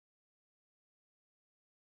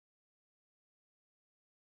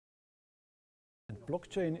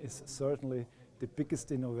Blockchain is certainly the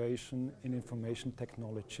biggest innovation in information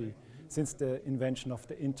technology since the invention of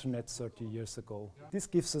the internet 30 years ago. This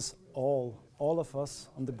gives us all of us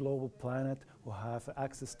on the global planet who have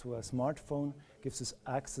access to a smartphone, gives us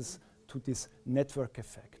access to this network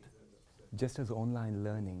effect. Just as online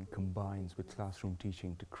learning combines with classroom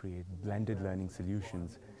teaching to create blended learning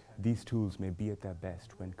solutions, these tools may be at their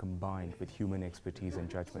best when combined with human expertise and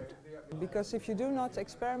judgment. Because if you do not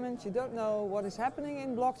experiment, you don't know what is happening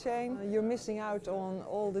in blockchain, you're missing out on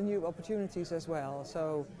all the new opportunities as well.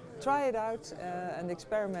 So try it out and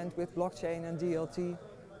experiment with blockchain and DLT,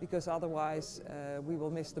 because otherwise we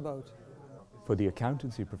will miss the boat. For the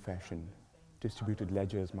accountancy profession, distributed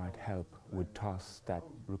ledgers might help with tasks that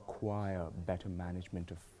require better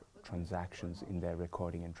management of transactions in their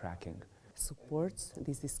recording and tracking. Supports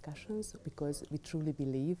these discussions because we truly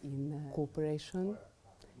believe in cooperation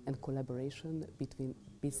and collaboration between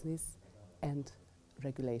business and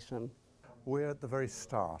regulation. We're at the very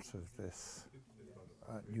start of this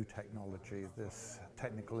new technology. This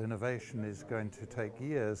technical innovation is going to take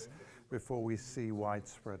years before we see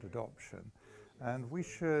widespread adoption. And we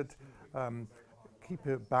should keep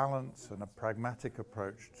a balance and a pragmatic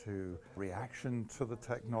approach to reaction to the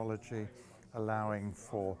technology, allowing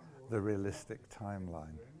for the realistic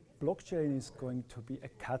timeline. Blockchain is going to be a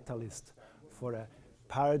catalyst for a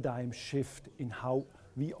paradigm shift in how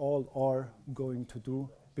we all are going to do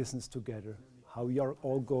business together, how we are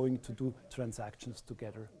all going to do transactions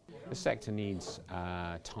together. The sector needs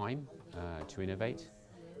time to innovate.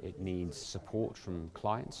 It needs support from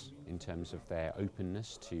clients in terms of their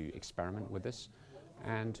openness to experiment with us,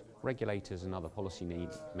 and regulators and other policy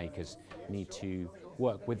makers need to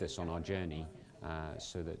work with us on our journey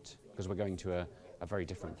so that, because we're going to a very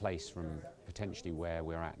different place from potentially where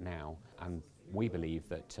we're at now, and we believe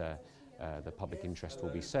that the public interest will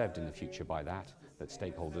be served in the future by that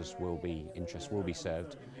stakeholders' interests will be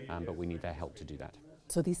served, but we need their help to do that.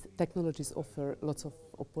 So these technologies offer lots of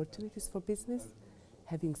opportunities for business.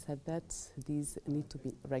 Having said that, these need to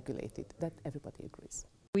be regulated. That everybody agrees.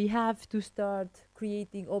 We have to start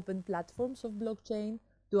creating open platforms of blockchain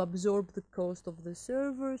to absorb the cost of the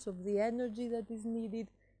servers, of the energy that is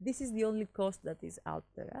needed. This is the only cost that is out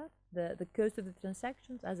there. The cost of the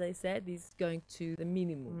transactions, as I said, is going to the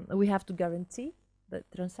minimum. We have to guarantee the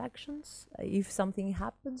transactions. If something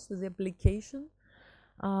happens to the application,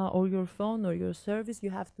 or your phone or your service,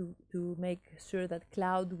 you have to make sure that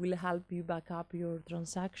cloud will help you back up your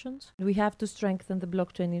transactions. We have to strengthen the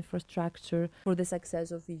blockchain infrastructure for the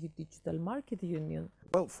success of the EU Digital Market Union.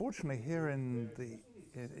 Well, fortunately here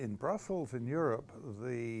in Brussels, in Europe,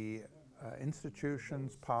 the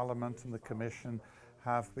institutions, Parliament and the Commission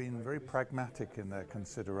have been very pragmatic in their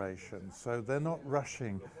considerations. So they're not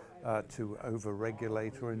rushing to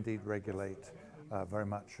over-regulate or indeed regulate very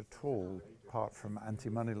much at all. Apart from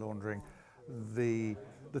anti-money laundering, the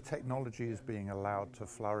technology is being allowed to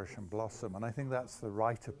flourish and blossom, and I think that's the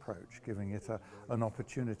right approach, giving it an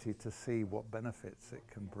opportunity to see what benefits it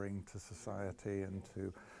can bring to society and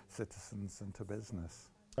to citizens and to business.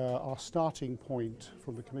 Our starting point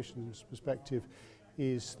from the Commission's perspective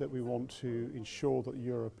is that we want to ensure that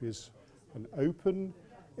Europe is an open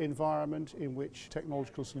environment in which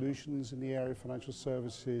technological solutions in the area of financial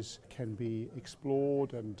services can be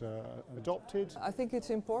explored and adopted. I think it's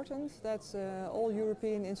important that all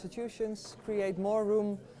European institutions create more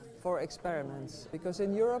room for experiments, because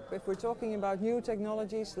in Europe, if we're talking about new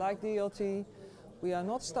technologies like DLT, we are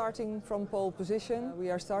not starting from pole position, we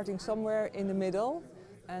are starting somewhere in the middle.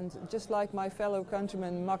 And just like my fellow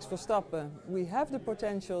countryman Max Verstappen, we have the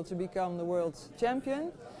potential to become the world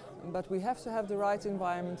champion, but we have to have the right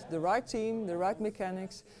environment, the right team, the right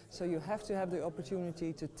mechanics, so you have to have the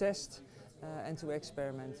opportunity to test and to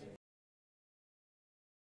experiment.